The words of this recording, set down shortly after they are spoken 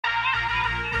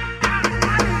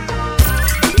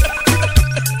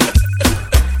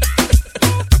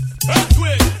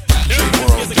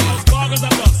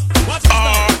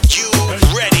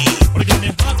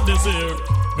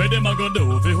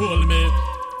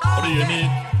What do you need?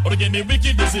 What give me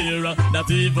wicked this era? Not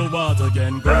evil water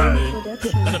can burn me.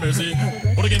 Not a mercy.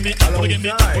 What give me? What give me?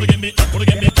 What give me? What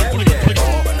give me? What give me?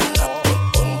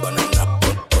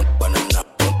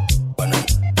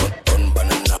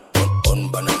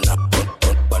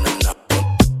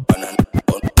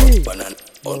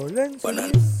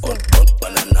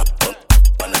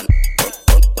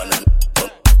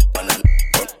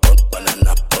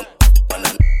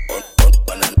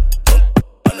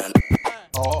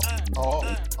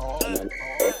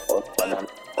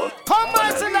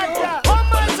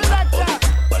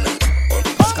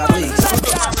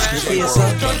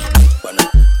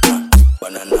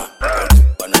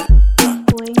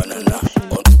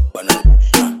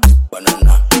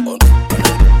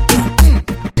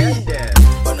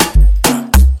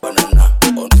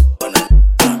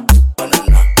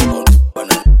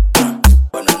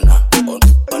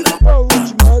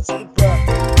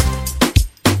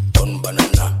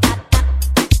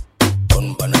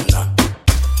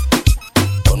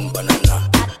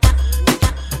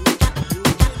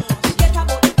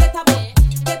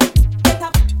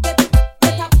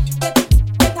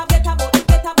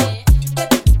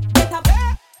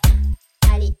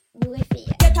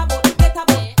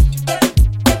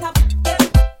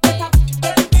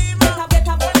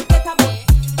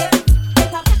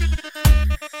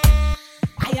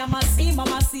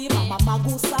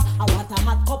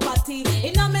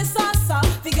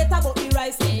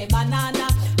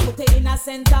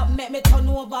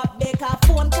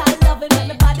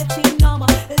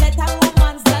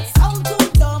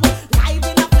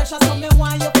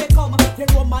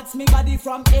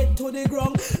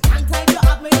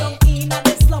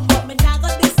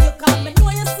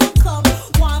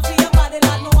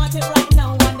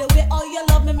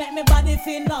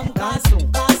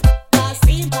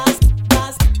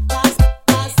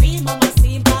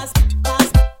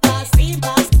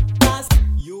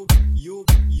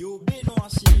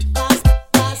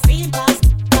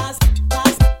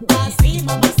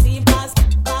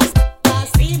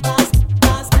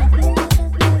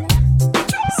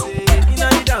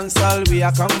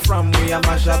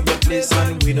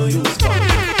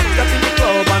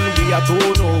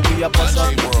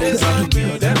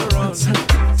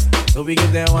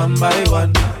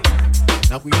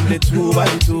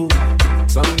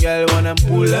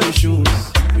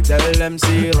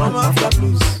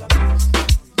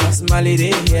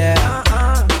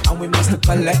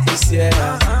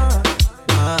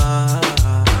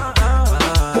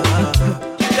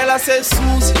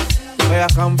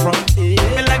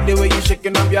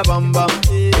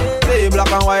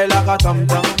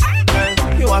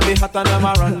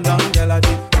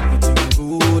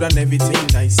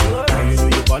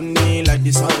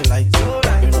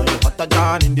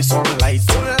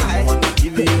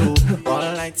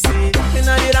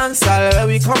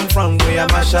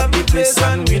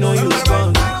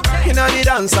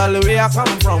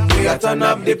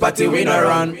 The party we no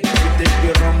run. We take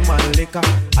the rum and liquor,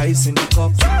 ice in the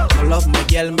cup. I love my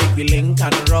girl, make we link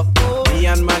and rock. Me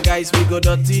and my guys, we go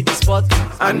dirty the spot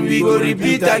and we go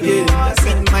repeat again.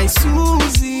 With my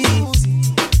Susie,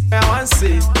 I want to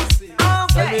say,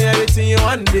 tell me everything you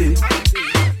want day.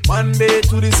 Monday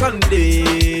to the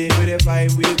Sunday, with the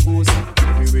vibe we go see.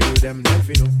 We will do them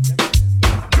you know.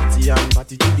 Party and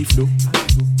party to the flow.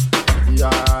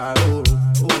 Yeah, oh,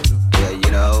 yeah,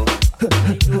 you know.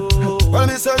 Well,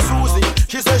 me say Susie,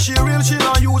 she say she real, she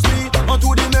not use me.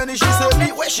 Unto the many, she say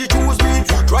me, where she choose me.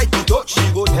 Try to touch, she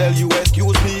go tell you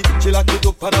excuse me. She lock it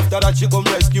up and after that she come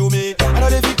rescue me. And now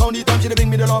if you count the time, she dey bring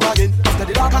me the love again. After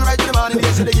the dark and right to the morning,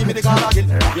 yes, she dey give me the call again.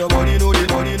 Your money know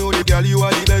the girl, you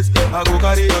are the best. I go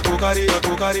carry, I go carry, I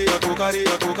go carry, I go carry,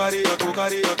 I go carry, I go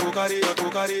carry, I go carry, I go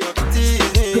carry, I go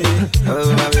carry.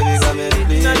 Oh my baby, come here,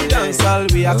 please. Now the dance all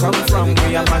we are come from,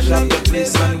 we are mash up the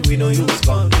place and we know use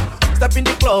gun. Step in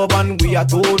the club and we are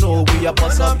don't know, we are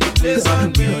bust up the place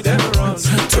and we them run.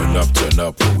 Turn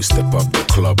up when we step up the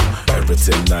club.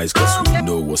 Everything nice cause we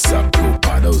know what's up. Blue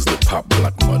bottles they pop,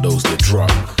 black models they drop.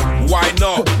 Why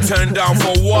not? Turn down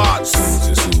for what?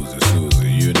 Susie,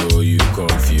 you know you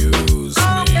confuse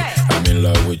me. I'm in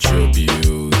love with your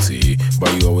beauty,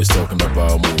 but you always talking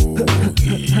about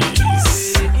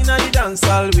movies. In the dance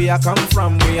hall we are come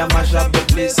from, we are mash up the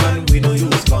place and we know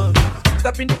use gun.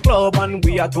 Step in the club and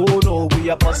we are don't know, we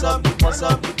are bust up, bust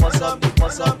up, bust up,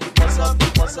 bust up, bust up,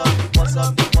 bust up, bust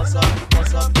up, bust up,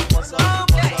 bust up, bust up,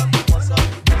 bust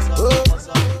up.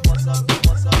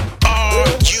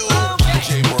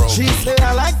 She say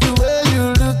I like the way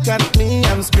you look at me,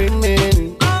 I'm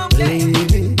screaming,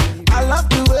 baby. I love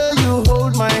the way you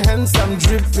hold my hands, I'm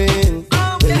dripping,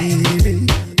 baby.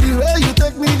 The way you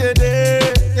take me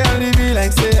today, girl,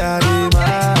 like say I be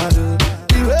mad.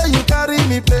 The way you carry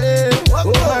me play, oh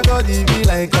my God, it be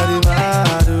like I be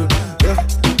mad.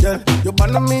 Yeah, you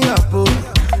burn me up, oh.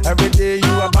 Every day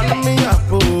you are burning me up,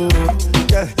 oh.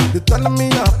 Yeah, you turn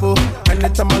me up, oh.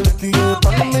 Anytime I look at you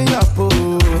turn me up,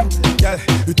 oh. Yeah,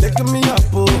 you taking me up,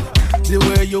 oh. The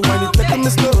way you want it, taking me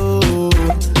slow.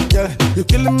 Yeah, you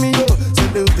killing me, oh. So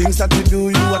the things that you do,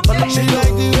 you are turning me. She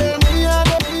like the way me and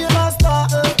the master.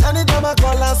 Anytime I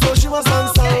call her, so she was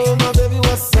answer. Oh my baby,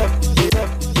 what's up? Yeah.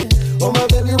 Oh my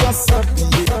baby, what's up?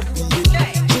 Yeah.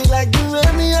 She like the way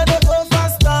me and the go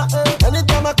faster.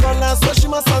 Anytime I call her, so she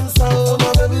must answer. Oh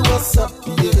my baby, what's up?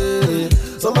 Yeah.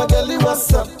 So my girlie,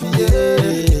 what's up?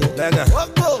 Yeah. Beggar,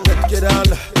 take it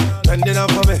down, bend it down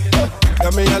for me.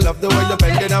 Tell me I love the way you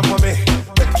bend it down for me.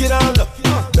 Take it down,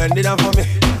 bend it down for me.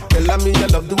 Tell me I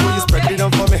love the way you spread it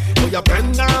down for me. Oh, you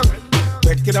bend down,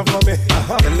 take it down for me.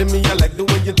 Telling me I like the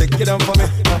way you take it down for me.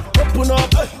 Open up,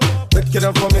 take it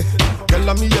down for me. Tell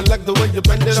me you like the way you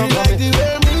bend it down for me. She like the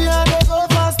way me and they go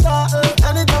faster.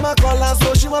 Anytime I call her,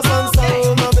 so she must answer.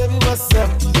 Oh my baby, what's up?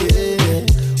 Yeah.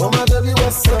 Oh my baby,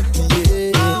 what's up?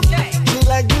 Yeah. She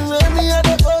like the way me and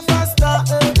they go faster.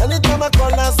 Anytime I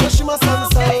call her, so she must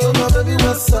answer. Oh my baby,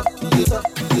 what's up? Yeah.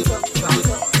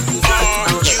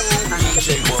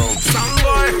 DJ World. Some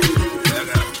boy.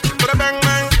 Put a bang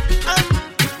bang.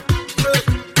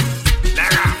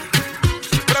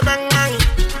 Put a bang bang.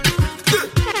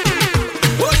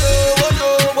 Woyo, woyo,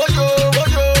 woyo,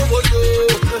 woyo, woyo.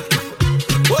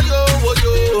 Woyo,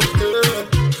 woyo.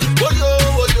 Woyo,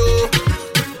 woyo.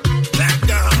 Let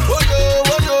go. Woyo,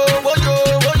 woyo, woyo,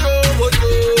 woyo,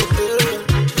 woyo.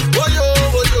 Woyo,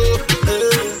 woyo.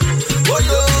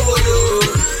 Woyo, woyo.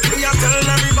 We are telling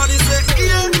everybody say,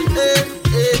 yeah.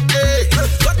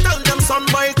 Go tell them son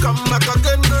boy come back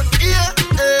again. Yeah,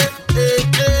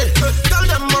 tell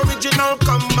them original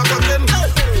come back again.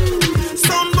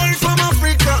 Son boy from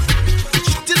Africa,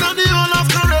 shitting on the whole of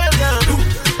Caribbean.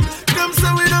 Them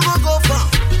say we never go far,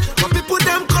 but people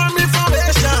them call me from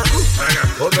Asia.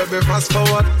 Oh baby fast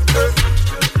forward,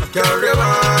 carry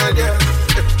on, yeah.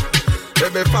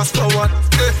 Baby fast forward,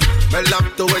 me love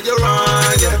the way you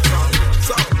run, yeah.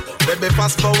 So baby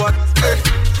fast forward,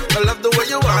 I love the way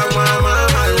you are,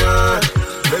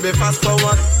 baby, fast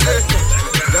forward,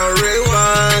 the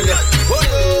rewind.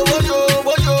 Woyo, woyo,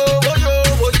 woyo, woyo,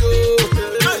 woyo,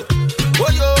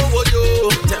 woyo, woyo,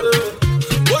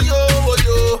 woyo,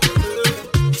 woyo,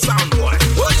 sound boy.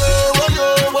 Woyo, woyo,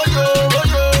 woyo,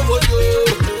 woyo, woyo,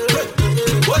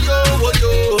 woyo,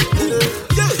 woyo,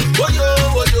 yeah, woyo,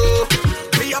 woyo.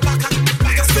 We are back and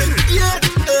spin, yeah,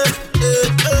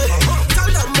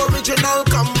 tell them original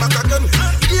come back again,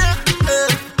 yeah.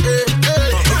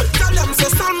 Tell them say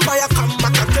son boy come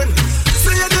back again.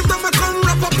 Say again them come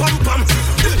rap a pum pum.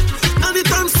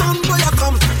 Anytime son boy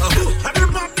come,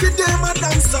 everybody them a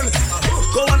dancing.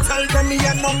 Go and tell them me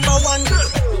a number one.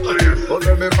 Oh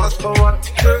baby fast forward,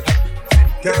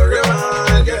 carry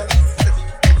on, yeah.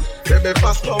 Baby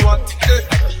fast forward,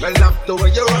 I love the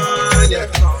way you run, yeah.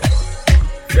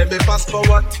 Baby fast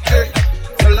forward,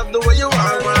 I love the way you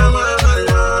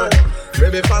run.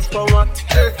 Baby fast forward,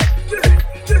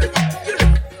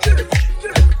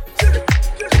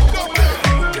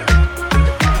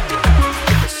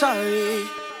 sorry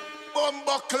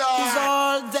is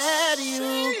all that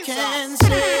you can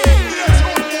say.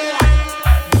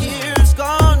 Years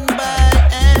gone by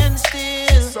and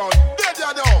still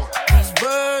these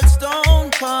words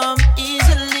don't come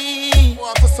easily.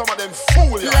 Some of them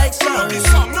fool ya. Like sorry, you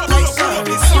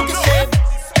can say.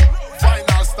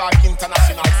 Final Star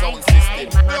International Sound System.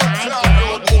 DJ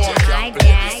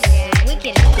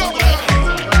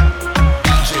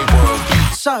World.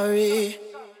 Sorry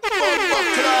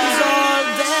is all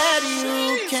that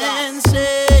you can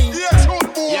say.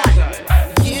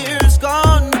 Years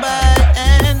gone by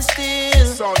and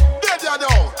still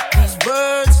these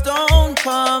words don't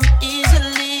come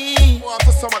easily.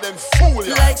 Some of them fool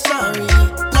ya. Like sorry,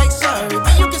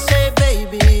 but you can say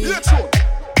baby.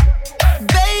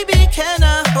 Baby, can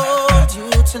I hold you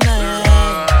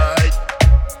tonight?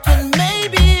 And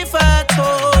maybe if I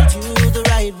told you the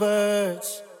right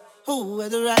words, at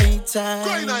the right time,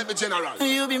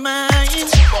 you'll be mine.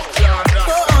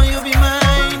 Oh, you'll be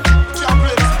mine.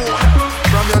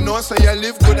 From your nose say you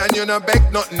live good and you no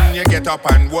beg nothing. You get up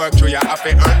and work through, you have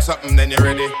to earn something, then you're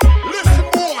ready. Listen,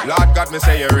 boy. Lord God, me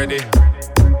say you're ready.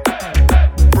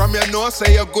 From your nose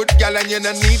say you're good girl and you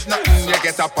no need nothing. You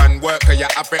get up and work, you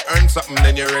have to earn something,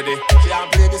 then you're ready.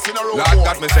 Lord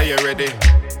God, me say you're ready.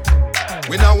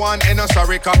 We no want any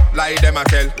sorry cop, lie them a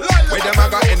tell. Where them a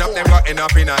got enough, them got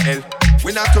enough in a hell.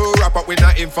 We not too rap up, we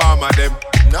not informer them.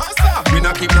 No sir, we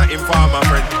not keep not informer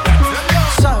friend.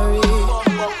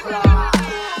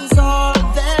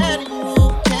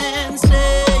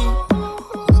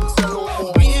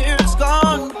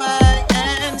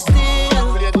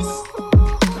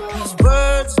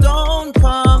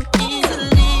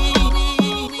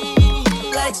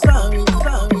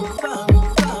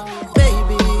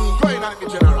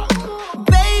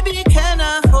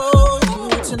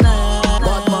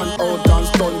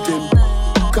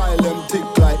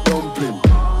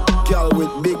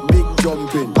 big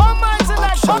jumping.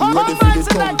 Action, ready for the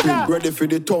thumping, ready for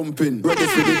the thumping, ready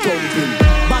for the thumping.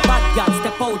 Bad girl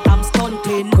step out, I'm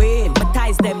stunting. Queen, my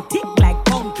ties them tick like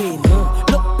pumpkin.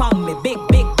 Look pon me, big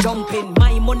jumping.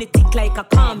 My money tick like a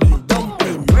caramel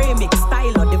dumpling. Remix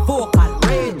style of the vocal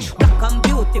range. Black and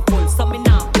beautiful, so me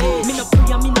not play. Me no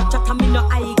pray, me no chat, me no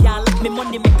eye girl. Me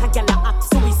money make a girl act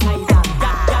suicidal.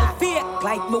 That girl fake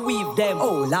like me weave them.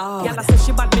 Oh Lord, girl say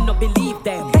she bad, me no believe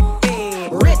them. Hey,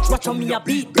 rich, watch how me a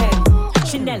beat them.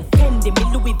 Chanel, Fendi, me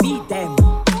Louis V them.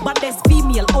 But there's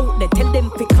female out there, tell them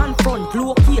to confront.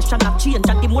 Location a change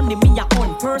and the money me a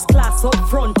on. First class up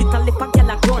front, it a lip a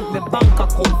gyal a grunt. Me bank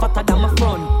account fatter than my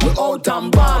front. We out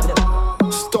and bad,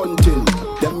 stunting.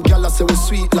 Them gyal say we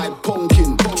sweet like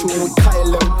pumpkin. True we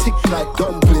Kyle them tick like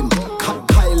dumpling.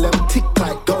 Kyle them tick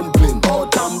like dumpling.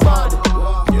 Out and bad,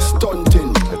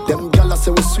 stunting. Them gyal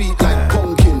say we sweet like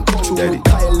pumpkin. True we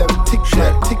Kyle them tick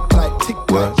like.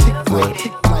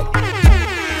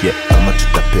 Yeah, comment tu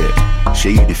t'appelles?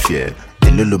 J'ai eu des fiers,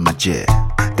 des lolo magie.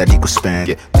 Daddy go spend,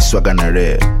 yeah, the swag on a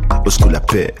rare. Au school la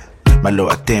paix, my low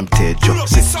attempted joke.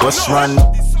 C'est what's run?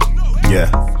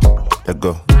 Yeah, let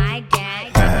go.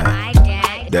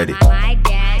 Daddy,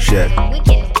 shit.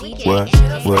 What?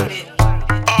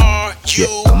 Yeah,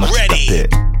 comment tu t'appelles?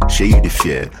 J'ai eu des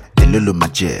fiers, des lolo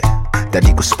magie.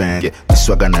 Daddy go spend, yeah, the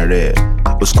swag on a rare.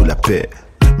 Au school la paix,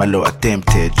 my low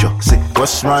attempted joke. C'est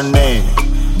what's running?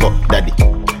 But daddy.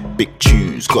 Big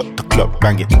tunes, got the club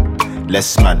banging.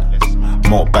 Less man,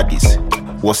 more baddies.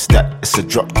 What's that? It's a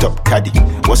drop top caddy.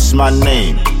 What's my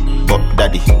name? Bob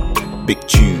Daddy. Big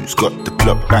tunes, got the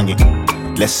club banging.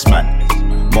 Less man,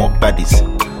 more baddies.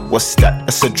 What's that?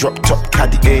 It's a drop top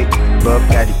caddy. Hey, Bob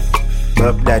Daddy,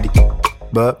 Bob Daddy,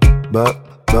 Bob Daddy,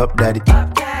 Bob Daddy,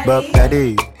 Bob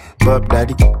Daddy, Bob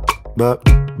Daddy,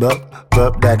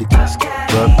 Bob Daddy,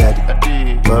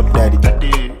 Bob Daddy,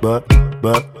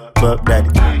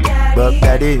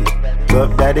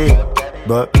 Bob Daddy,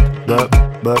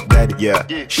 Bob Daddy. Yeah,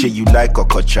 shit you like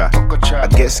Okocha. I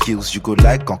get skills you go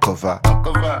like on cover.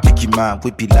 Biggie man,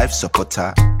 we be life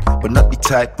supporter. But not the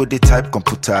type, but the type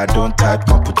computer. I don't type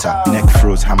computer. Neck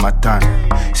froze, hammer time.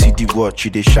 See the watch,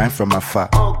 you they shine from afar.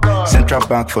 Central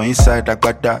Bank for inside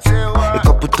Agbada. A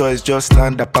couple toys just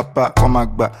land a papa, come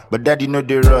back. But daddy know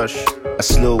the rush. A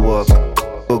slow walk.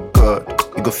 Oh God,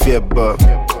 you go fear Bob.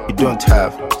 You don't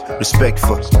have respect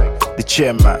for the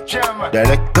chairman,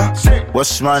 director.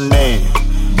 What's my name?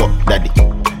 Bob Daddy.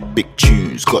 Big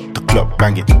tunes, got the club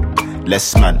banging.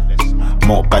 Less man,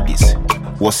 more baddies.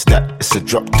 What's that? It's a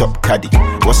drop top caddy.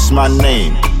 What's my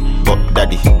name? Bob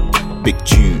Daddy. Big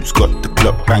tunes, got the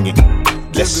club banging.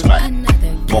 Less man,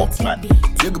 more man,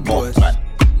 more man,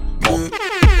 more.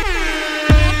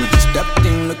 With the step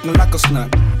thing looking like a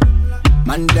snack.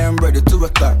 Man, damn ready to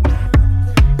attack.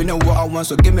 You know what I want,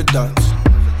 so give me that.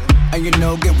 And you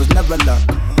know it was never luck.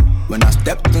 When I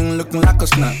stepped in looking like a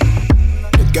snack.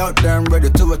 The girl damn ready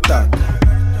to attack.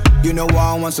 You know what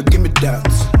I want, so give me that.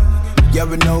 Yeah,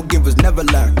 we know it was never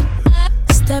luck.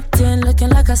 Stepped in looking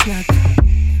like a snack.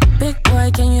 Big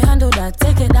boy, can you handle that?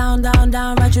 Take it down,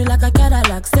 ride you like a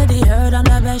Cadillac. Steady heard I'm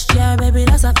the best, yeah, baby,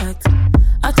 that's a fact.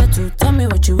 After two, tell me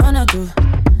what you wanna do.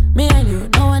 Me and you,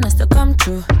 no one has to come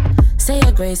true. Say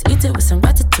your grace, eat it with some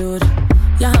gratitude.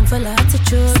 Yeah, I'm full of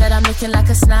attitude. Said I'm looking like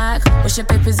a snack. What's your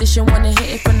pay position? Wanna hit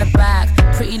it from the back.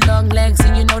 Pretty long legs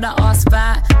and you know that ass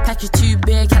fat. Pack it too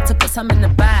big, had to put some in the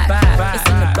back. It's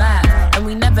in the back, and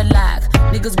we never lack.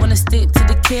 Niggas wanna stick to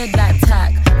the kid like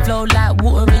tack. Flow like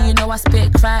water and you know I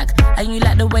spit crack. And you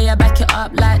like the way I back it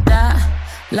up like that.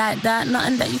 Like that,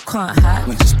 nothing that you can't hack.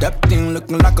 When she stepped in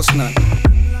looking like a snack.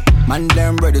 Man,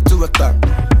 damn ready to attack.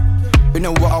 You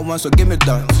know what I want, so give me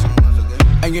that.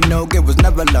 And you know it was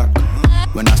never luck.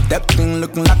 When I stepped in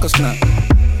looking like a snack.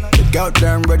 The girl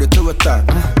damn ready to attack.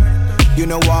 You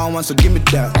know what I want, so give me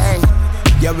that.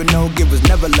 Yeah, we know it was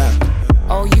never luck.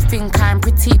 Oh, you think I'm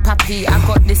pretty pappy? I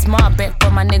got this Marbet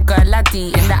from my nigga Laddie.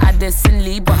 In the Addison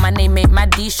Lee, but my name ain't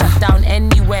Maddie. Shut down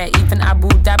anywhere, even Abu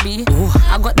Dhabi. Ooh.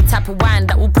 I got the type of wine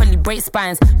that will probably break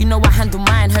spines. You know I handle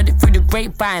mine, heard it through the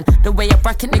grapevine. The way I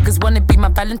bracket niggas wanna be my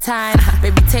Valentine.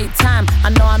 Baby, take time, I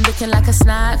know I'm looking like a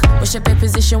snack. What's your pay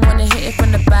position, wanna hit it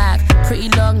from the back. Pretty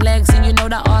long legs and you know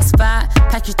that ass fat.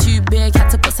 Pack it too big, had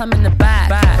to put some in the back.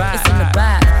 It's in the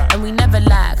back, and we never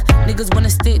lack. Niggas wanna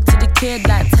stick to the kid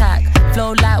like tack.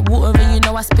 Flow like water and you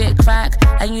know I spit crack.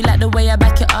 And you like the way I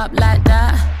back it up like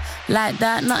that. Like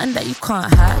that, nothing that you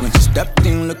can't hack. When she stepped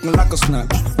in looking like a snack.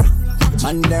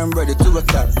 Man, damn ready to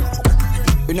attack.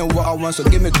 You know what I want, so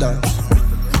give me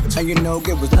that. And you know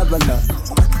it was never luck.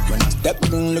 When I stepped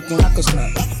in looking like a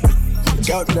snack.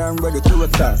 Girl, damn ready to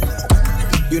attack.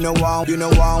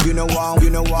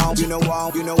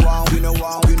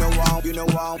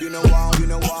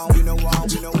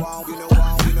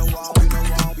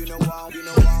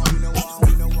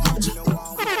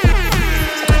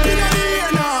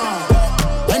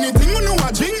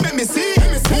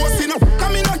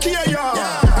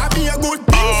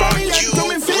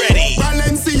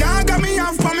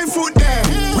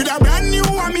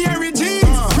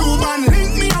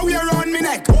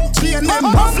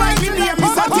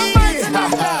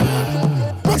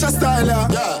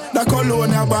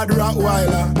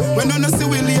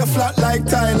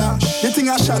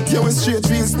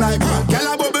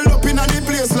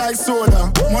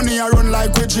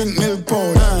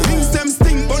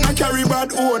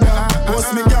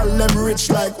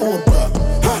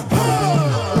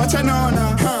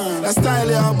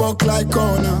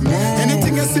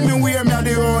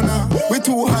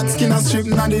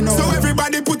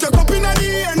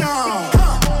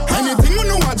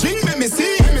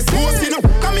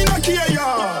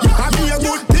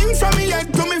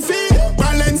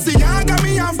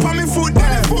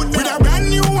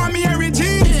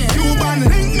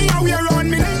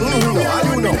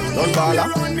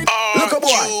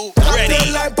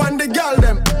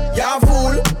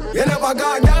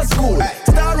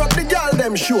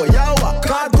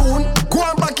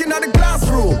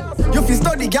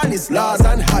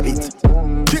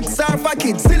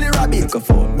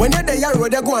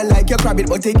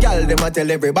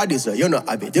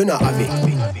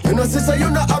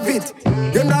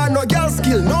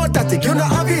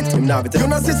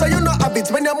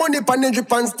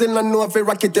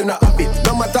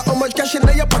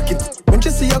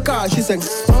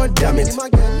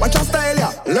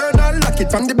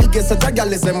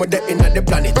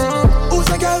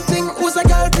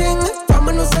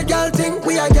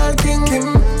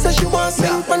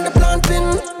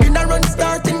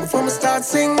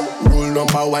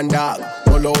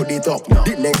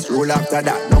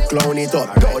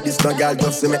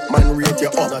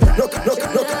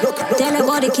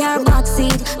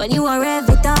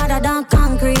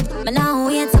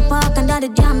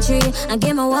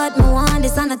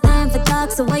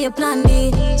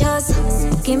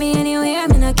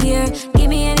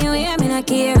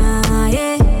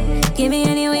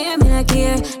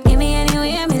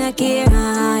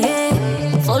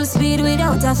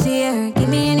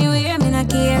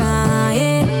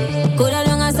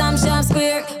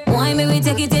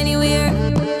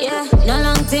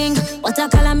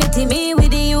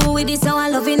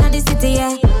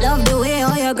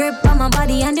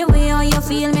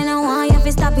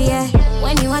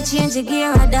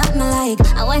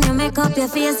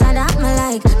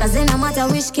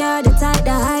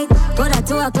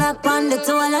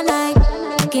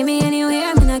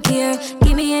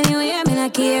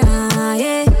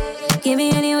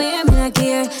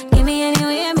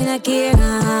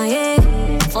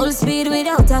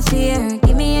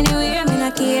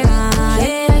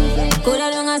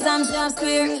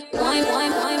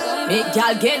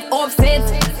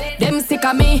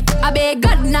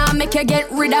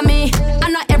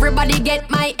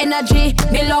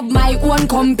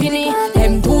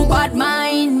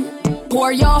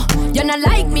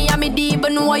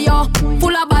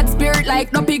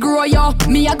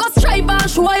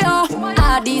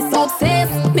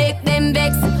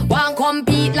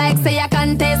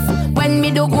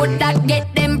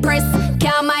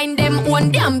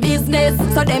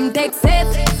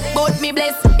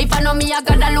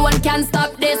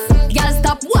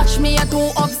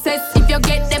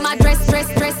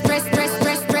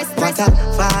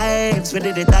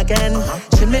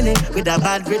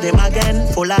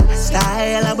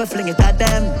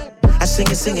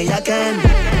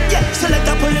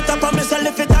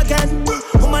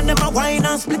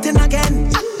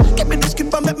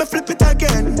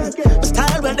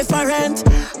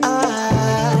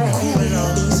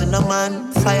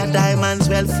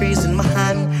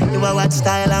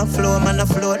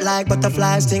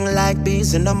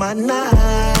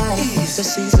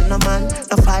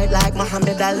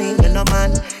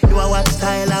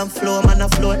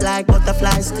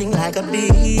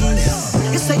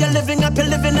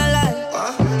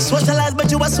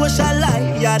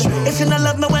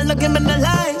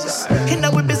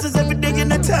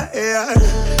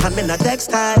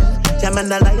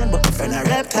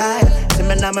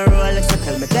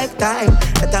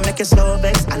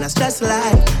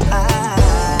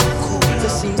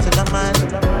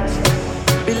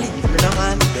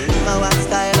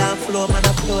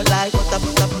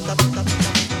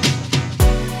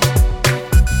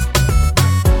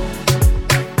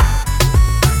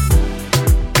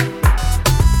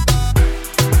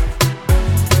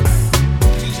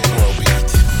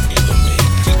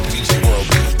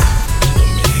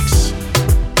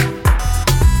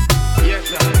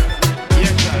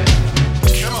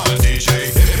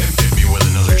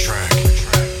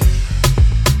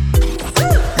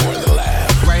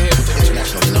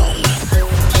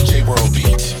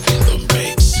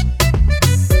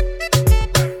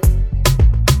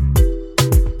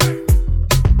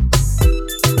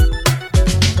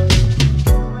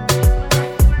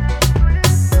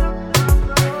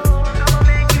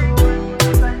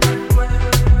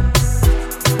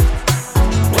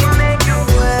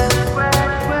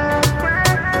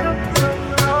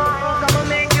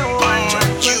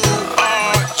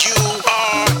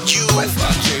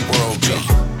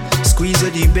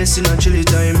 Squeeze you the best in a chilly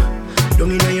time.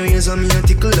 Down in your ears and me a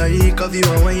tickle like. Have you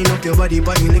a wind up your body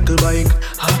by a little bike.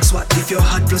 Ask what if you're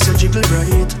hot plus you jiggle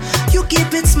bright. You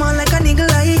keep it small like a niggle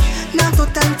eye. Not no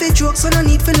time for jokes, so no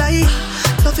need for lie.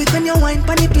 Love it when you wine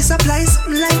pan it piece of flies.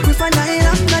 Like with a Nile,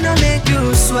 I'm gonna make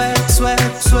you sweat, sweat,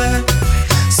 sweat.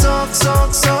 Soak,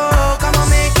 soak, soak, I'ma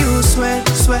make you sweat,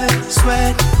 sweat,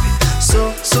 sweat.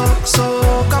 Soak, soak,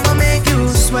 soak, I'ma make you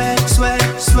sweat, sweat,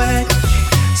 sweat.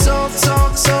 Soak,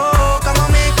 soak, soak, I'ma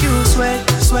make you sweat,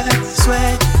 sweat,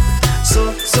 sweat.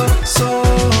 Soak, soak,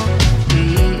 soak.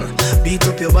 Beat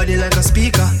up your body like a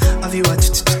speaker. Have you a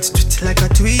like a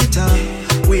tweeter?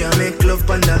 We a make love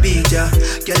on the beat, yeah.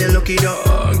 Girl, you lucky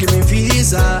dog, give me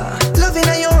visa. Loving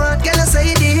on your heart, girl, I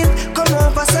say it deep. Come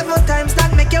over several times,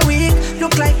 that make you weak.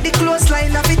 Look like the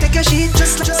clothesline, have you take your sheet.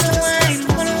 Just wine,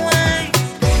 wanna wine.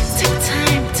 Take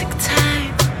time, take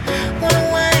time. Wanna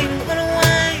wine,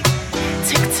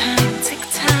 take time, take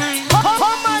time.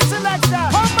 Hold my selector,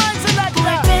 hold my selector.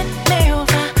 Boy, bend me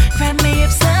over, grab me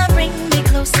if some, bring me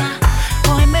closer.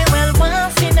 Boy, may well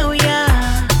want to know ya.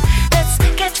 Let's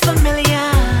get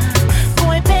familiar.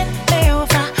 Boy, bend me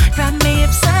over, grab me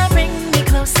if some, bring me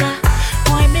closer.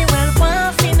 Boy, may well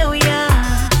want to know ya.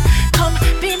 Come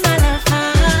be my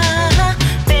lover.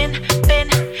 Bend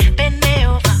me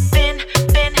over, bend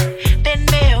me over,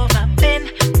 bend me over,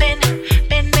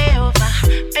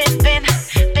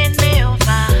 bend me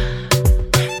over.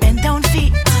 Bend down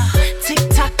feet, tick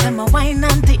tock, let me wine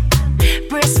and dip.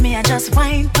 Brace me, I just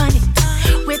wine pon it.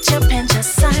 With your pen,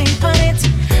 just sign pon it.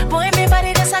 Boy, me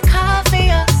body just a coffee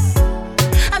up.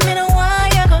 I mean, why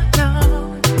you go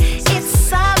no?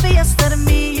 It's obvious to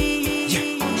me.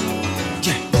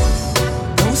 Yeah.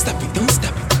 Don't stop it, don't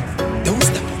stop it. Don't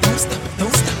stop it, don't stop it,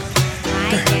 don't stop it.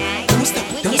 Girl, don't stop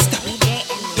it, don't stop it.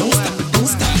 Don't stop it, don't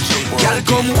stop it. Girl,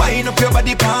 come wind up your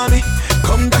body for me.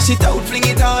 Come dash it out, fling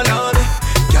it all on me.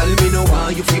 Girl, me know why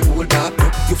you feel hold back.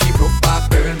 You feel broke back,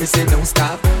 girl, me say don't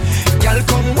stop. Girl,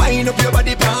 come wind up your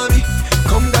body for me.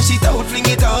 Come dash it out, fling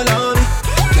it all on me.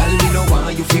 Girl, me know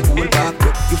why you feel hold back.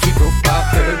 You feel broke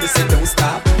back, girl, me say don't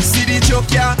stop. See the joke,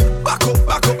 yeah. Back up,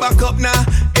 back up, back up now.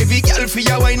 Every girl for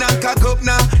your wine and cock up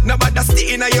now. Nobody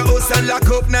stay in your house and lock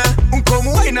up now. Come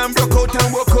wine and broke out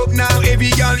and walk up now. Every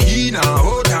girl in and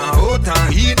out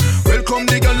and in. Welcome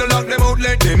the girl, lock them out,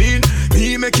 let them in.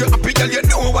 Me make you happy, girl, you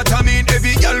know what I mean.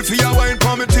 Every girl for your wine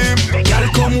for me team. Girl,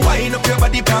 come wine up your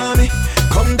body for me.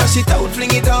 Come dash it out,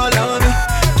 fling it all on me.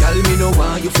 Girl, me know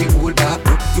why you feel hold back.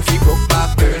 You feel broke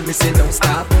back, girl, me say don't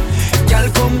stop. Girl,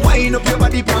 come wine up your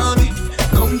body for me.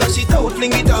 Come dash it out,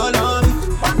 fling it all on me.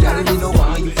 Girl, me know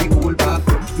why you feel hold back.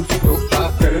 You feel broke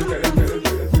back, girl.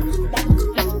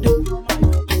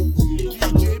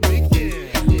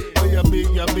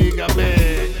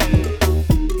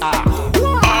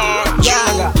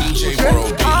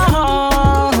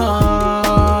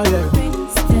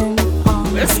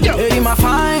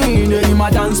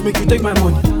 Make you take my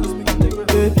money.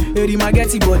 Eri ma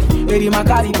getty body, eri ma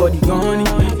carry body gone.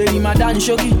 Eri ma dance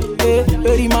shoki,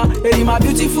 eri ma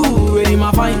beautiful, eri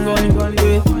ma fine gone.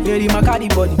 Eri ma carry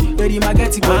body, eri ma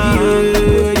getty body,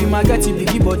 eri ma getty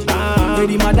biggie body.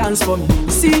 Eri ma dance for me.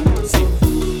 See.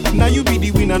 Now you be the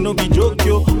winner, no be joke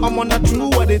yo. I'm on a true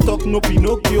what they talk, no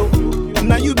Pinocchio.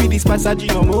 Now you be this passage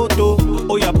in a moto.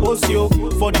 Oh yeah, post yo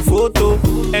for the photo.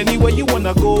 Anywhere you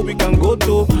wanna go, we can go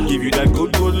to. Give you that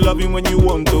good loving when you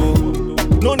want to.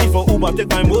 No need for Uber, take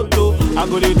my moto. I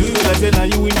go to do you like say now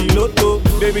you win the lotto.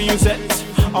 Baby you set,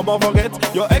 I'ma forget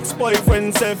your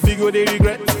ex-boyfriend said figure they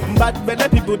regret. Bad better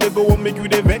people they go and make you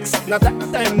they vex. Now that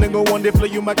time they go on they play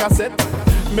you my cassette.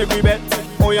 Make we bet,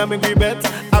 oh yeah make we bet.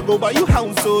 I go buy you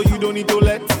house so you don't need to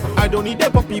let. I don't need a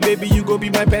puppy baby you go be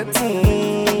my pet.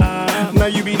 Now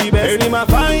you be the best. Any my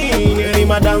fine, any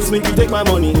my dance make you take my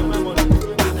money.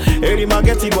 Any my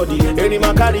getty body, any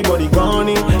my carry body gone.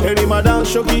 Any my dance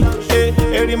shoki,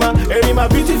 any my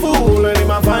beautiful, any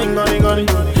my fine gone.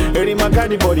 Any my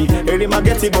carry body, any my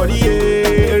getty body,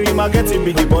 any my getty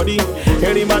biggie body.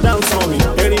 Any my dance for me,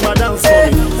 any my dance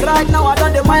for me. Right now I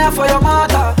done the mire for your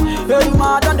mother. Any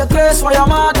ma done the grace for your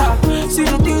mother. See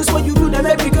the things when you do they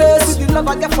make me grace. See the love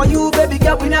I get for you, baby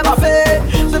girl, we never fail.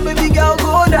 So baby girl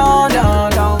go down,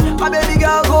 down, down. My baby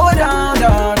girl go down,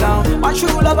 down, down. My true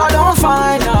love I don't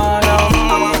find now, now.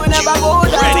 I will never go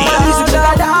down. My music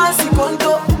like a dancing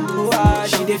conto.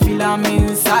 She dey feel I'm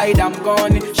inside, I'm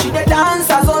gone. She dey dance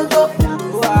as on top.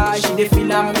 She dey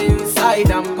feel I'm inside,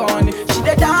 I'm gone. She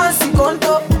dey dancing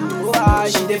conto.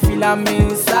 She dey feel I'm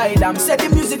inside, I'm say the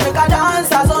music make her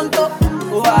dance as on top. She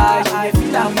dey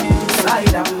feel I'm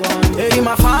inside, I'm gone. Hey,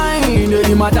 my fine,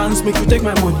 hey, my dance make you take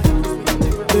my money.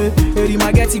 Eri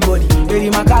ma getty body, eri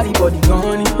ma carry body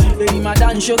gone. Eri ma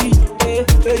dance shogi,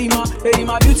 eri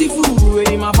ma beautiful,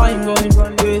 eri ma fine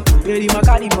gone. Eri ma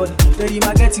carry body, eri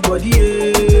ma getty body,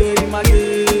 eri ma.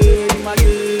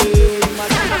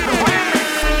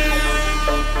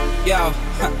 Yo,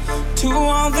 to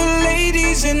all the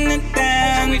ladies in the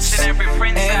dance, yo,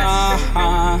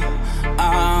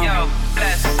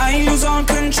 I lose all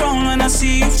control when I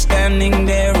see you standing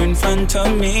there in front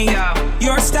of me.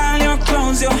 Your style, your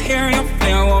clothes, your hair, your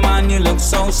flair, woman, you look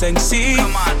so sexy.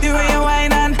 The way you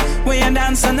whine and way you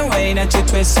dance and the way that you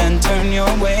twist and turn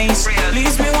your waist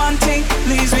leaves me wanting,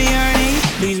 leaves me yearning,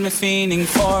 leaves me feeling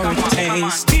for a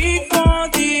taste. Before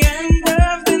the end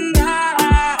of the night,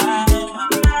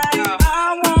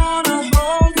 I wanna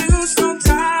hold you so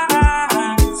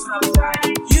tight.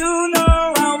 You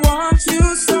know I want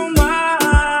you so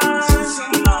much,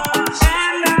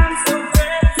 and I'm so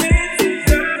crazy.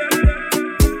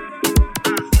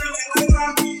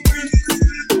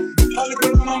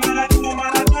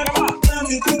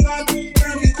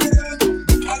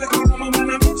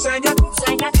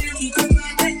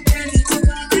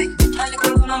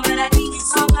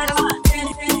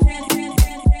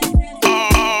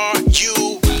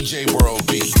 DJ World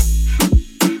Beat.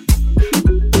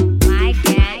 My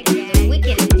dad, the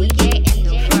wickedest DJ in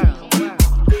the world.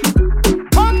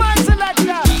 Oh my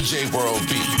selector. DJ World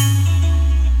Beat.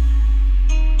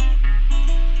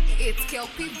 It's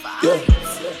Kelpie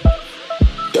Vibes.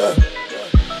 Yeah.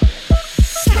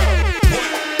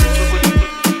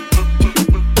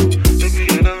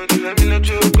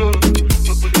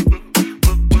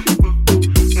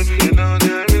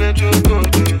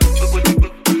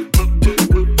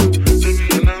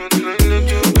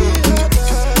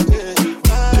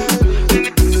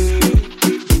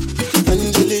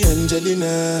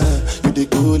 Angelina, you the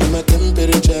cool in my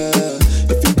temperature.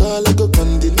 If you call, I go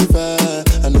come deliver.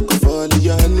 I no go fall in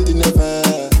your hand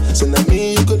never. So now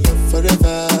me you go love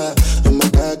forever. I'm a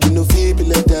dog, you no feel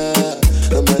like that.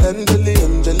 I'm a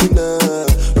Angelina,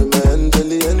 I'm a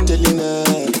Angelina.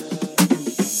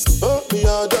 Oh, me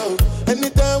all down.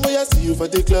 Anytime when I see you for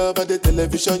the club or the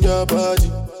television, your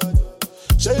body.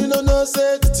 Sure you know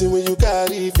say the thing when you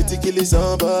carry 50 kill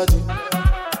somebody.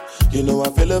 You know I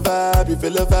feel a vibe, you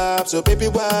feel a vibe, so baby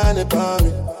whine about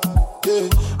me. Yeah,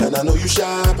 and I know you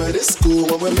shy, but it's cool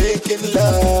when we're making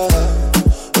love.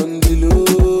 On the low,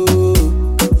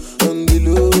 on the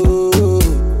low,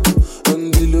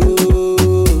 on the low,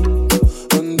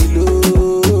 on the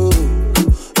low,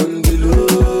 on the low,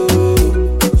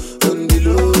 on the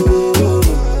low,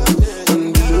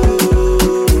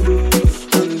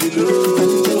 on the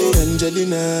low.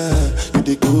 Angelina, you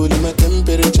the cool in my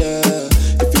temperature.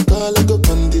 All I go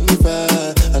come deliver.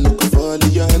 I no go fall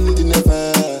in your hand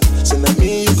never. So now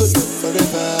me you go live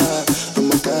forever. I'm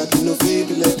a cock, you no feel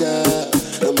like that.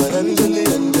 I'm a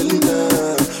Angelina.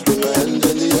 I'm a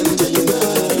Angelina.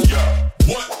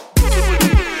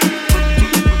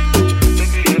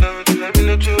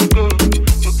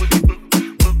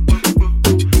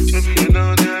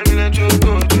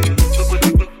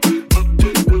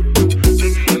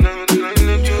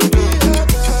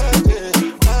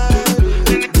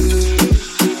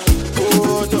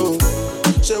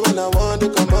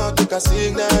 I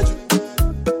signal you.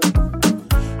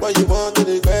 Why you want to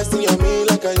the question on me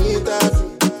like I need that?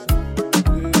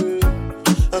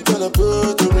 I'm gonna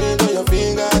put the ring on your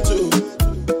finger too.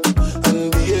 And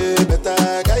be a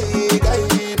better guy,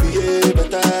 be a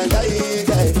better guy.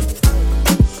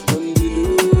 On the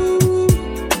low,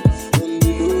 on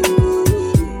the low,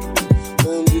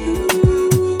 on the low,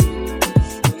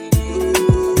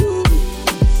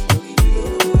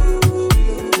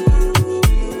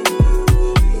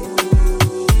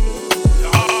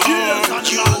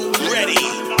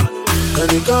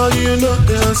 call you, no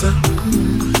answer.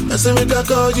 I say we can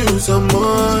call you some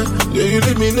more. Yeah, you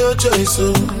leave me no choice,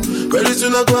 so very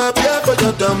soon I go appear for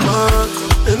your demand.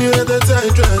 And you had that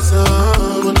tight dress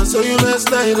on when I saw you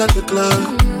last night at the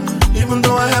club. Even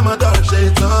though I had my dark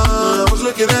shades on, I was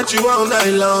looking at you all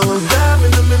night long. I'm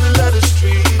in the middle of the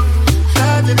street.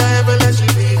 How did I ever let you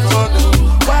leave? Oh no,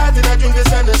 why did I drink this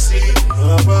Hennessy?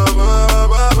 I'm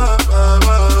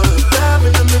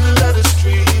in the middle of the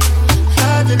street.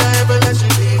 How did I ever let you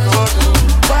leave? Oh no,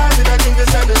 why did I drink this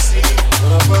Hennessy?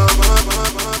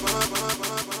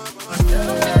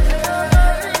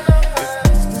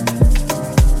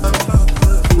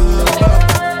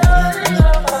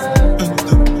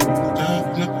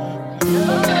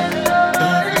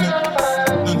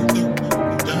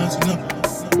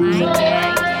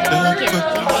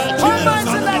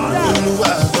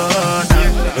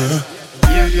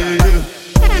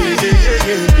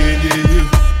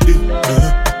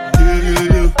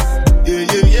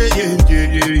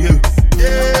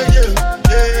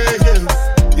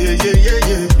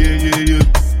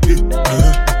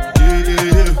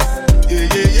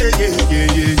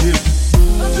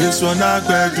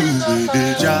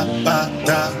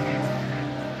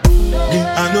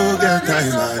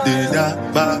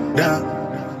 back down.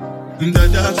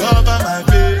 Dada cover my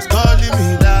face, calling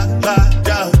me back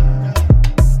down.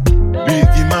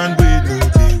 Biggie man, we know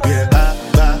the way back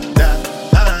down.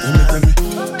 Tell me,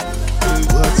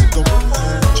 what's it going?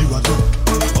 G-Wagon,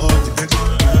 all the next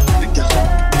one. The gas,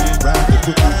 ride the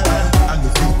good, and the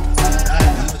feet.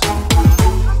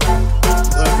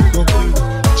 What's it going?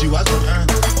 G-Wagon,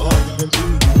 all the next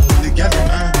one. The gas,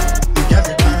 the gas,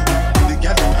 the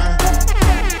gas.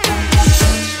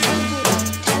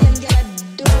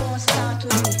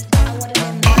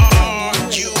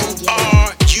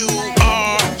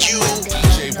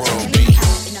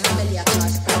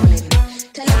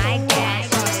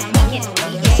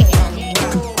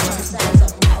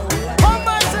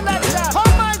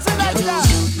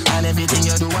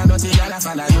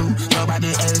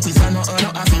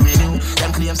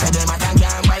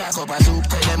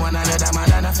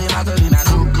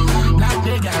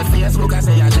 Facebook, I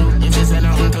say I do. If she say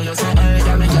nothing to you, say, hey,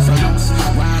 girl, make you so loose.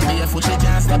 One barefoot, she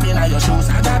can't step in your shoes.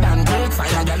 Hotter than great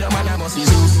fire, girl, your man, I must be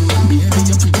Zeus. Baby,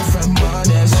 you're pretty from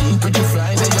Monday, she pretty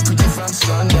Friday, you're pretty from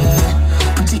Sunday.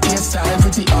 Pretty hairstyle,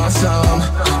 pretty awesome.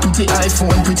 Pretty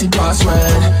iPhone, pretty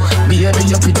password. Baby,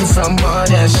 you're pretty from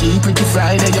Monday, she pretty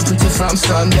Friday, you're pretty from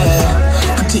Sunday.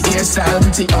 Pretty hairstyle,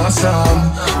 pretty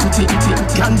awesome. Pretty,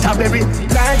 Canterbury,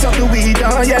 light up the weed,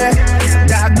 oh yeah.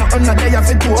 Dog, nothing not there, you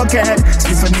fit to okay.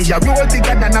 For me, I roll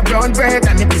bigger than a brown bread.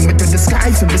 And it bring me to the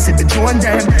sky for me, see the Joan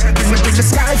them. Bring me to the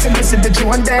sky for me, see the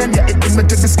Joan them. Yeah, it bring me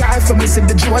to the sky for me, see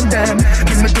the Joan them.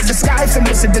 Bring me to the sky for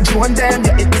me, see the Joan them.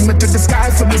 Yeah, it bring me to the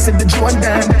sky for me, see the Joan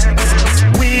them.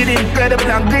 Weed incredible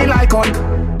and green like Hulk.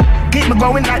 Keep me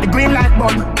going like the green light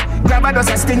bulb. Grab a dust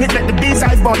and sting it, let the bees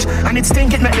eyes bunch. And it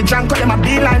stink it, make the junk cut them a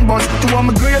beeline buzz. To all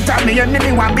my great time, me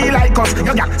enemy want be like us.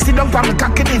 Yo, yeah, sit down for me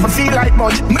cock it even feel like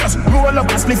budge. Me just roll up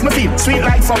and spliff my feet, sweet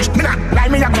like fudge. Me not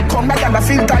like me, I go come back and I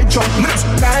feel tight chop. Me just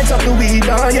light up the weed,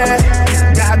 oh yeah.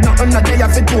 Dog, nothing not there, you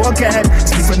fit to okay.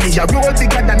 Spliff for me, I roll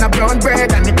bigger than a brown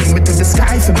bread. And it bring me to the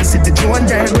sky for me, see the Joan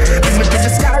them. Bring me to the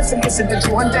sky for me, see the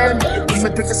Joan them. Bring me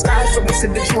to the sky for me, see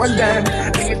the Joan them.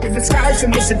 Bring me to the sky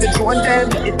for me, see the Joan them.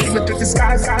 It bring me to the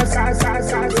sky, sky.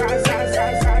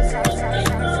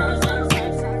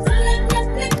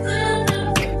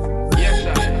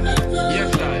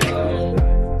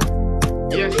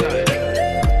 Yes,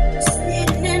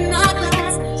 sitting in my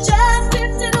class, just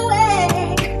drifting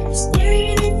away,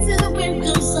 staring into the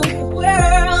windows of the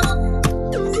world.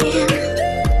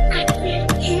 Yeah, I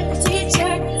can't hear the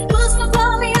teacher who's not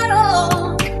calling me at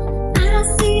all. I don't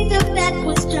see the bad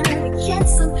was trying to get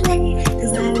some play,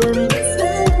 'cause I really miss my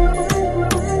world.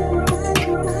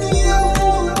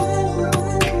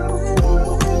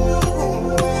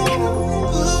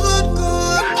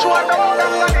 She want the whole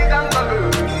gang to dangle.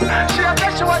 She a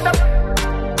say she want the.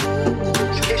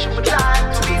 She say she would like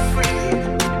to be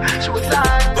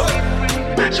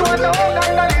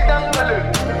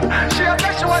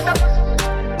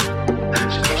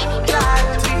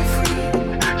free.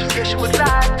 She say she would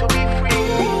like to be free.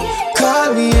 Call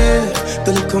me, yeah.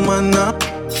 The little man not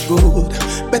good.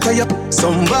 Better you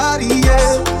somebody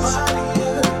else.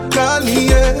 Call me,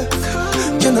 yeah.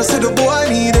 You know say the boy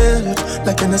need help.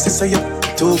 Like you know say you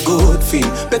too good feel.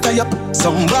 Better you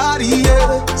somebody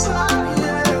else.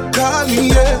 Call me,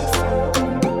 yeah.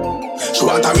 She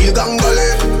want a real gangale.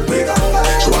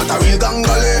 She want a real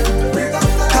gangale.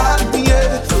 Call me,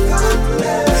 yeah.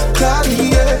 Call me,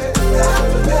 yeah.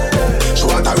 She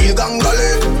want a real gangale.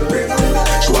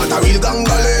 She want a real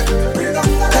gangale.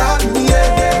 Call me,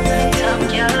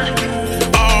 yeah.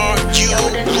 Are you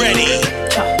ready?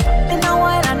 In a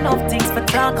while, enough things for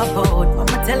talk about.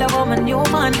 I'ma tell a woman new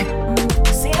man.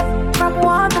 See it from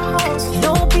Waterhouse.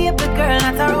 No paper girl,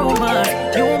 not a rumor.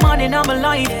 New man in my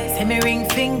life. See me ring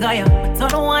finger, yeah.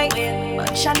 But on white.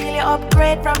 But Chanel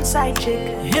upgrade from side chick.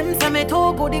 Him say me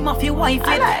too good, him off your wife.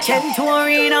 Chen to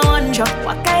arena one drop.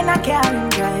 What kind of car him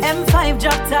drive? M5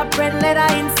 drop top, red leather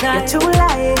inside. You're too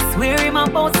light. Swear him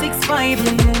about 6'5".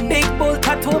 Big bull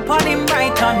tattoo on him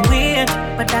right on weird.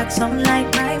 But that's some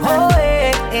like my man. Oh,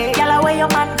 hey, hey. Yalla, where your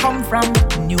man come from?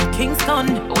 New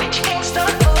Kingston. Which Kingston?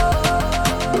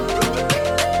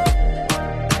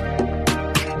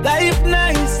 Life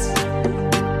nice.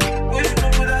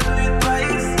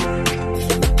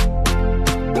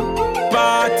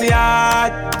 Party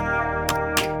hard.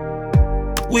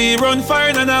 We run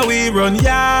fire and now we run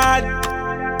yard.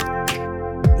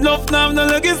 Love now no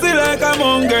legacy like a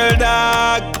mongrel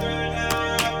dog.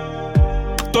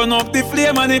 Turn up the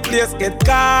flame and the place get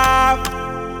carved.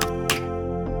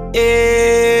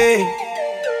 Hey.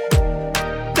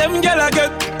 Them gyal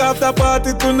get after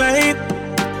party tonight.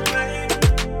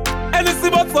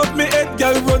 Anything but fuck me head,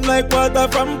 girl run like water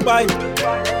from pipe.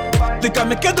 Think I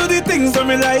make you do the things that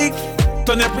me like.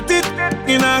 Turn your pretty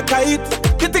in a kite.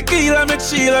 Get the tequila, make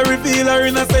Sheila reveal her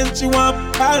innocence. She want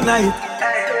all night.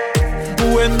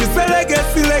 When me say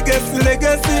legacy, legacy,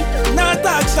 legacy, not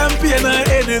talk champagne or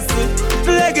Hennessy.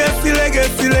 Legacy,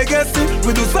 legacy, legacy,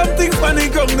 we do something funny,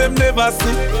 come them never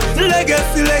see.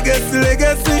 Legacy, legacy,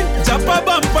 legacy, jump a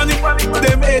bump funny,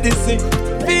 them Edison.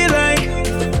 Feel like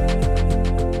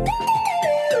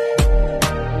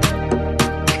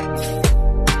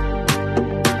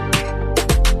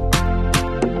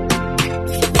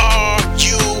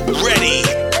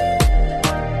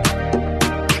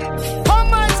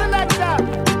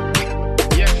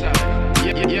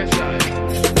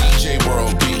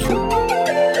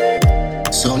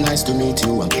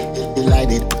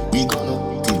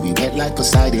like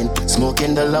Poseidon,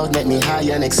 smoking the loud make me high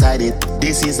and excited.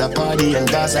 This is a party and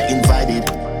guys are invited.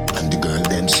 And the girl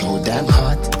them so damn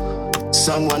hot.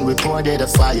 Someone reported a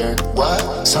fire.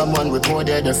 What? Someone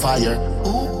reported a fire.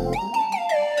 Ooh.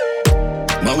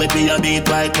 Now with me a beat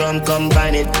white rum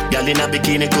combine it. Girl in a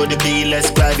bikini could be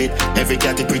less private. Every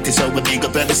cat is pretty so we big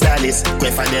up every stylist. Quay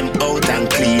for them out and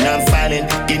clean and filing.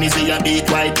 Guineas with a beat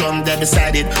white rum they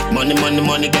beside it. Money, money,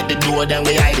 money get the door then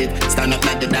we hide it. Stand up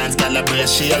like the dance girl a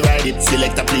brace she a ride it.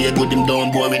 Select a play good him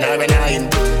down boring or an iron.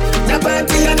 The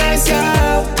party a nice yo.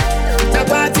 The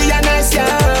party a nice yo.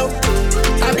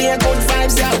 I be a good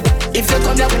vibes yo. If you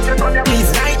come down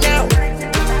please right now.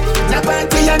 The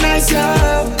party a nice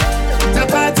yo. The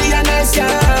party a nice yo.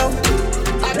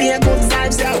 I be a good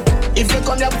vibes yo. If you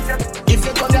come down, if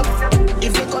you come down,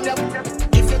 if you come down,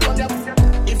 if you come down,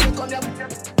 if you come down,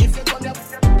 if you come down,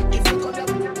 if you come down,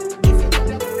 if you come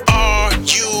down. Are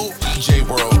you DJ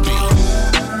World B?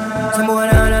 Some boy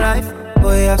on a life,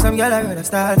 boy have some girl I rather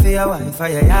start for your wife for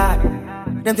your yard.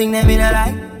 Them think them in a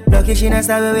lie, lucky she not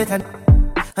start with and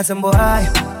some boy,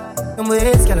 them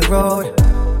ways girl road.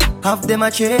 Half them a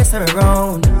chase her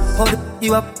around. Hold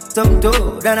you up some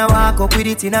door, then I walk up with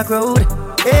it in a crowd.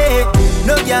 Hey,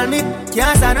 no girl me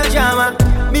can't stand no drama.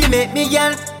 Me make me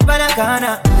girl for the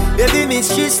corner. Baby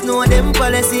miss she know them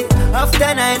policy.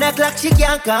 After 9 o'clock she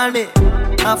can't call me.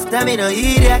 After me no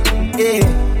idiot,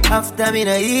 yeah. After me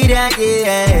no idiot,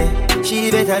 yeah. She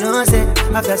better know say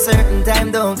after certain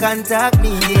time don't contact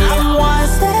me. Yeah. I'm one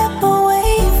step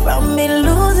away from me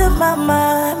losing my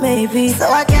mind, baby. So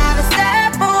I gotta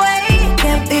step away.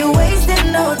 Can't be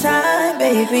wasting no time,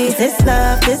 baby. This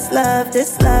love, this love,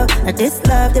 this love, and this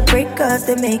love that break us,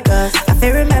 that make us. I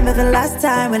feel remember the last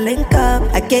time we link up.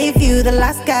 I gave you the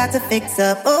last guy to fix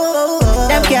up. Oh,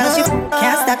 them girls you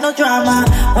can't stop no drama.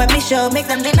 When me show, make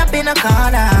them lean up in a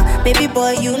corner. Baby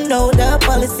boy, you know the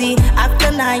policy.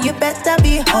 After 9, you better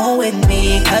be home with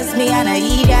me. Cause me and I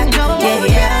eat that, yeah,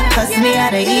 yeah. Cause me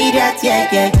and I eat that, yeah,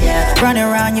 yeah, yeah. Running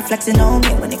around, you flexing on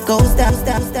me when it goes down,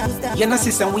 down, down, down. You know,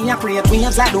 sister, we are create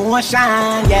waves like the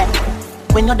ocean, yeah.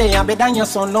 When you're there, better than your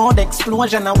son, no the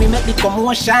explosion, and we make the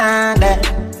commotion, yeah.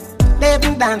 They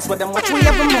even dance with them, watch we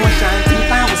have emotion,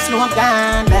 deep and we slow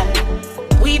down,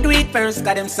 yeah. We do it first,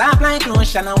 got them soft like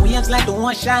lotion, and waves like the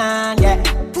ocean, yeah.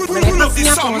 Pull up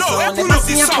this song, no, pull up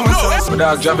this song, no. But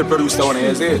that's Javi producer on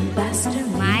his head.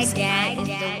 My dad is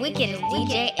the wickedest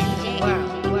DJ in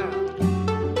the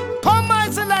world. Come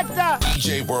on, selector.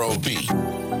 DJ World B.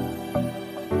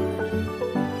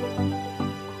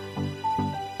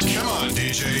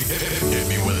 DJ, hit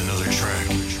me with another track.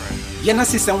 You know,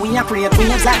 sister, we are create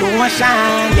waves like the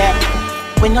ocean, yeah.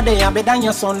 When you're there, better than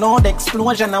your son, no the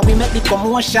explosion, and we make the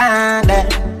commotion, yeah.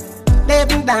 They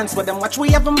even dance with them, watch we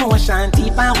have emotion,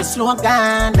 deep and we slow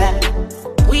down, yeah.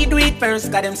 We do it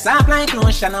first, got them soft like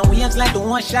lotion, and waves like the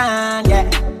ocean, yeah.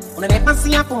 When I never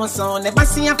see a phone sound, never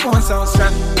see a phone sound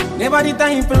strong. Never the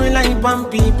time for rely on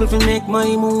people to make my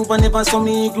move, and never saw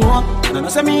me grow up. And I know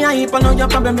say me hype, I know you're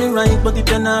probably right, but if you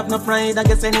don't have no pride, I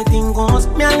guess anything goes.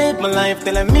 Me I live my life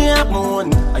telling me I'm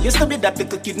moon. I used to be that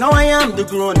little kid, now I am the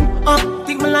grown.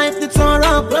 Think my life did so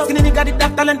rough. Skinny nigga did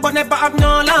that talent, but never have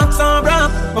no luck, so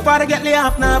rough. My father get laid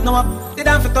off, now no up. Did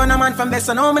have to turn a man from best,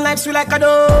 so now my life's sweet like a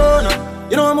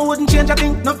donut. You know I wouldn't change a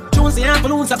thing, no. Choose the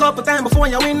influence a couple times before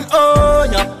you win, oh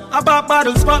yeah. I pop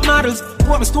bottles, pop models.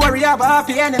 What my story have a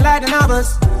happy ending like the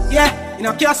novels. Yeah, in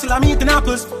a castle I'm eating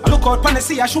apples. I look out from the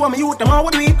sea, I show me youth them all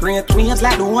what we create waves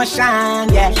like the ocean,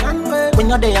 yeah. When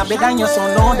you're there, better than your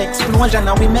son, no the explosion,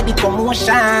 and we make the commotion,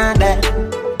 yeah.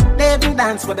 They even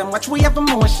dance with them, watch we have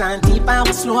emotion, deep and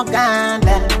we slow down,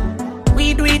 yeah.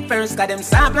 We do it first, got them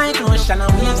soft like lotion,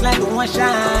 and waves like the ocean,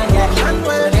 yeah.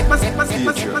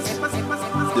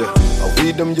 Yeah,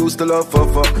 we them used to love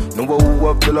forever. Know who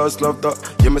have the last laughter.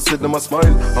 Yeah, me see them a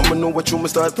smile. I'ma know what you me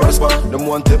start prosper. Them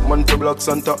want take man to Black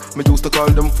Santa. Me used to call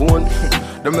them phone.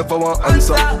 Them never want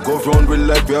answer. Go round with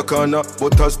like we a corner.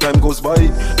 But as time goes by,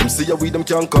 them see how we them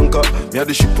can conquer. Me had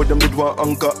the ship for them did want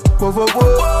anchor. Whoa, whoa,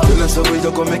 whoa. Tell us how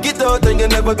you gonna make it out and you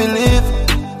never believe.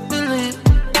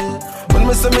 When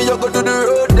me say me you go to the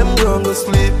road, them wrong go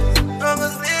sleep.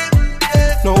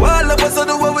 Now all of us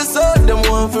do what we saw, them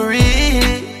want for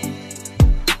real.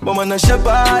 But man a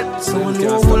shepherd, someone who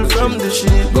wool from the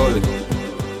sheep.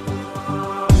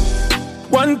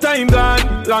 One time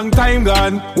gone, long time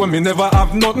gone, when me never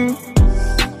have nothing.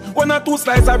 One or two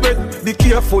slices of bread, be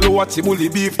careful what you bully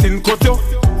beef tin cut you.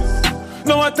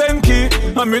 Now a 10 key,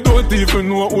 and me don't even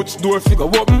know which door figure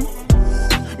open.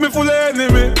 Me full of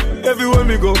enemy, everywhere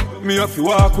me go, me have to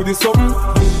walk with the something.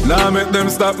 Now make them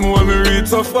stop me when me reach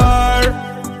so far.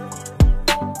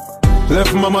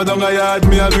 Left mama down a yard,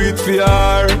 me a do it for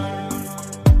her.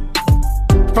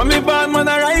 From me born, man,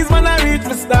 I rise, man, I reach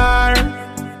my star.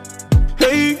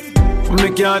 Hey, from me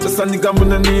can't just a nigga,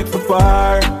 man, I need for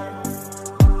par.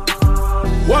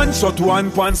 One shot,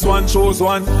 one pants, one chose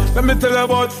one. Let me tell you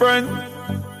about friend.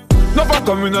 Never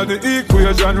coming at the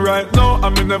equation right now,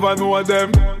 and me never know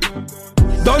them.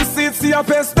 Don't see a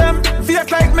pest them. Fake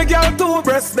like me girl to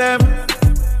breast them.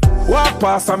 Walk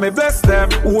past and me bless them.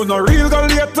 Who no real go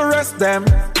late to rest them.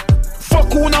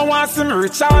 Fuck who no want see me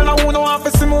rich, all no who no want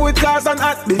to see me with cars and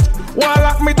hot bitch. Wall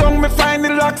lock me down, me find the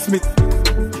locksmith.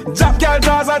 Jab girl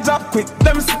jaws a jab quick.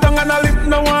 Them sit down and a lip,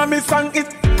 no want me sang it.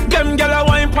 Them girl a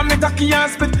wine pa me cocky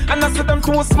and spit. And I see them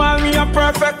too small, me a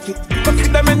perfect fit. Go see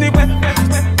them anywhere.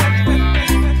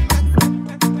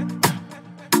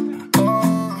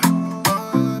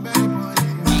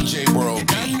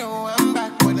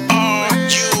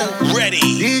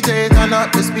 DJ turn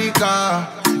up the speaker.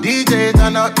 DJ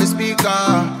turn up the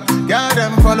speaker. Girl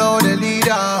them follow the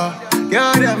leader.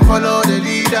 Girl them follow the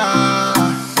leader.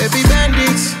 Baby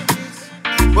bandits,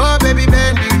 oh baby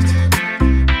bandit.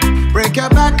 Break your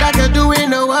back like you're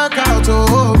doing a workout.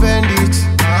 Oh bandit,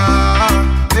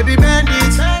 baby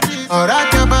bandit. Oh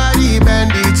rock your body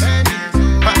bandit.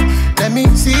 Let me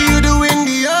see you doing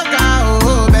the yoga.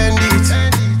 Oh bandit,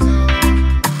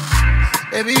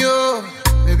 baby yo,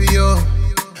 baby yo.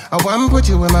 I wanna put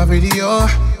you in my video.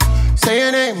 Say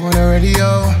your name on the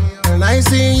radio. And I ain't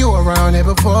seen you around here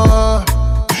before.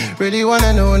 Really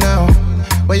wanna know now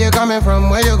where you coming from,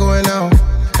 where you going now,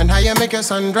 and how you make your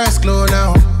sundress glow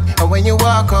now. And when you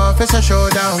walk off, it's a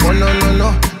showdown. Oh no, no,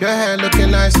 no. Your hair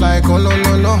looking nice like, oh no,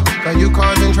 no, no. Got you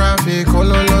causing traffic, oh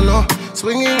no, no, no.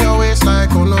 Swinging your waist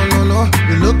like, oh no, no, no.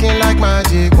 You looking like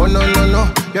magic, oh no, no,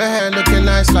 no. Your hair looking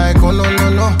nice like, oh no, no,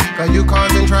 no. Got you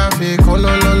causing traffic, oh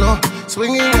no, no, no.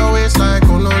 Swinging your waist like,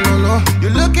 oh no, no, no. You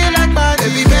looking like magic,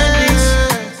 baby bandit.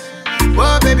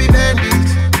 Whoa, baby bandit.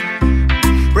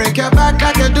 Break your back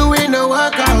like you're doing a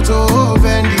workout, oh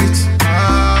bandit.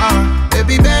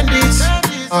 Baby bandit.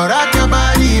 Oh, rock your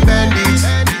body, bandit.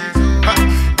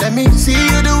 Let me see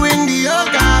you doing the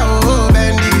yoga, oh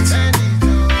bandit.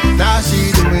 Now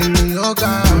she doing the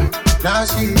yoga. Now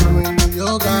she doing the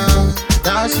yoga.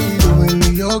 Now she doing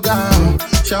the yoga.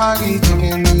 Shawty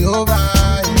taking the yoga.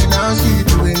 Yeah, now she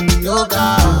doing the yoga.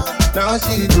 Now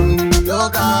she doing the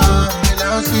yoga. Yeah,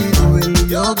 now she doing the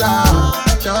yoga.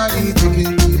 Shawty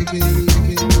taking the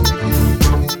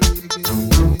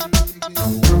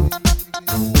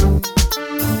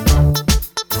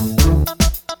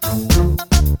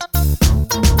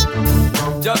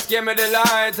Just give me the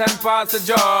light and pass the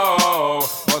joe.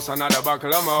 What's another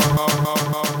buckle of more?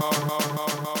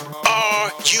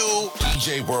 Are you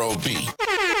DJ World B?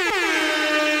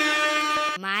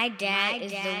 My dad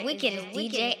is the wickedest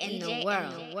DJ in the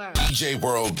world. DJ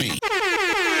World B.